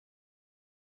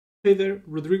Hey there,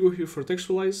 Rodrigo here for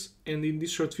Textualize, and in this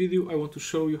short video I want to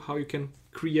show you how you can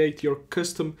create your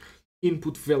custom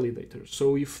input validator.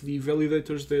 So if the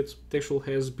validators that Textual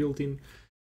has built in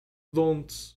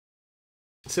don't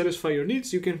satisfy your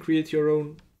needs, you can create your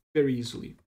own very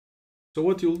easily. So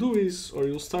what you'll do is, or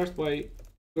you'll start by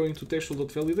going to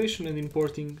textual.validation and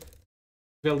importing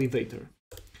validator.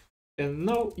 And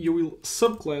now you will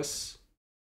subclass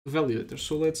validator.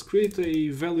 So let's create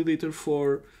a validator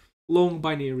for long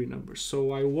binary numbers.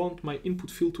 So I want my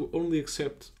input field to only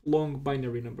accept long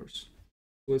binary numbers.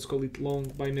 So let's call it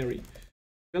long binary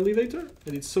validator,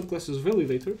 and its subclass is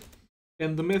validator.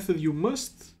 And the method you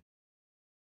must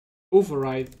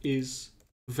override is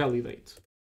validate.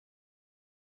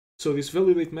 So this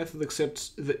validate method accepts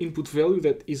the input value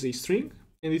that is a string,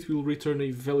 and it will return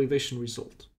a validation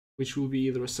result, which will be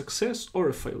either a success or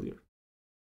a failure.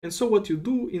 And so what you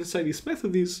do inside this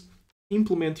method is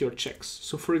implement your checks.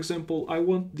 So for example, I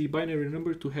want the binary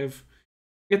number to have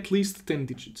at least 10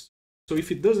 digits. So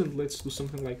if it doesn't, let's do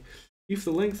something like, if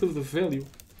the length of the value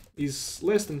is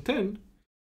less than 10,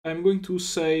 I'm going to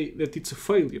say that it's a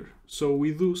failure. So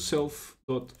we do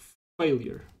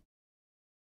self.failure.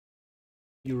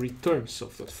 You return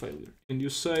self.failure. And you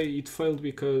say it failed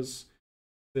because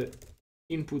the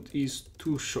input is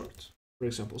too short, for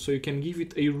example. So you can give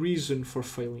it a reason for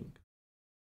failing.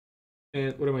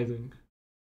 And what am I doing?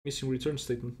 Missing return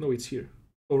statement. No, it's here.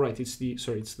 Oh, right, it's the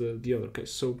other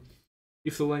case. So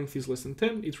if the length is less than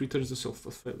 10, it returns the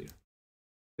self.failure.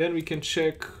 Then we can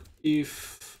check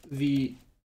if the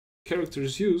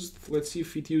characters used, let's see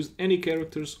if it used any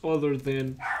characters other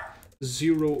than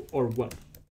 0 or 1.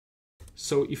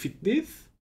 So if it did,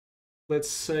 let's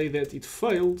say that it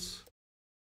failed,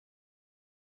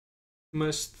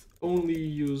 must only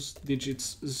use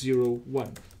digits 0,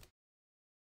 1.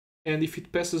 And if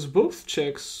it passes both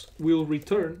checks, we'll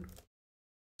return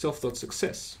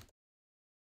self.success,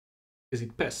 because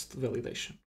it passed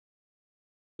validation.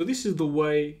 So this is the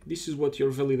way, this is what your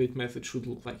validate method should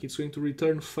look like. It's going to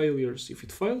return failures if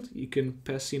it failed. You can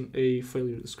pass in a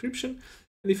failure description,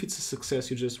 and if it's a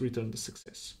success, you just return the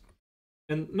success.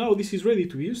 And now this is ready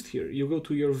to be used here. You go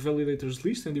to your validators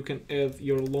list and you can add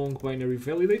your long binary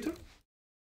validator.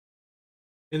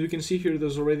 And we can see here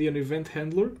there's already an event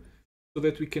handler, so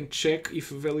that we can check if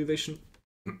validation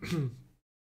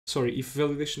if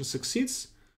validation succeeds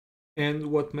and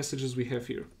what messages we have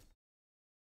here.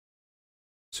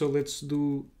 So let's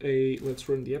run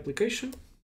the application.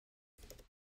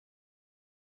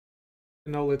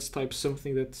 And now let's type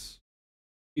something that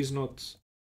is not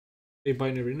a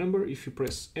binary number. If you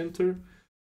press enter,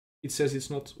 it says it's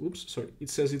not, it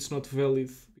says it's not valid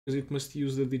because it must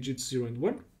use the digits 0 and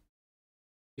 1.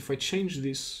 If I change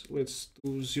this, let's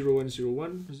do 0 and 0,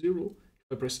 1, 0.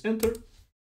 If I press enter,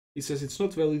 it says it's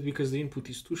not valid because the input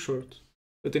is too short.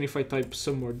 But then if I type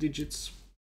some more digits,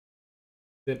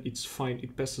 then it's fine,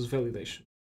 it passes validation.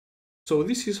 So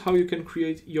this is how you can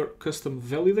create your custom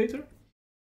validator.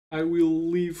 I will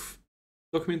leave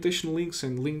documentation links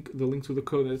and the link to the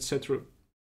code, etc.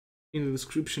 in the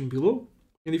description below.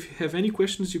 And if you have any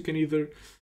questions, you can either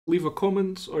leave a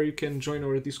comment or you can join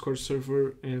our Discord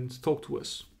server and talk to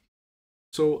us.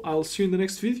 So I'll see you in the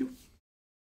next video.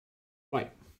 Bye.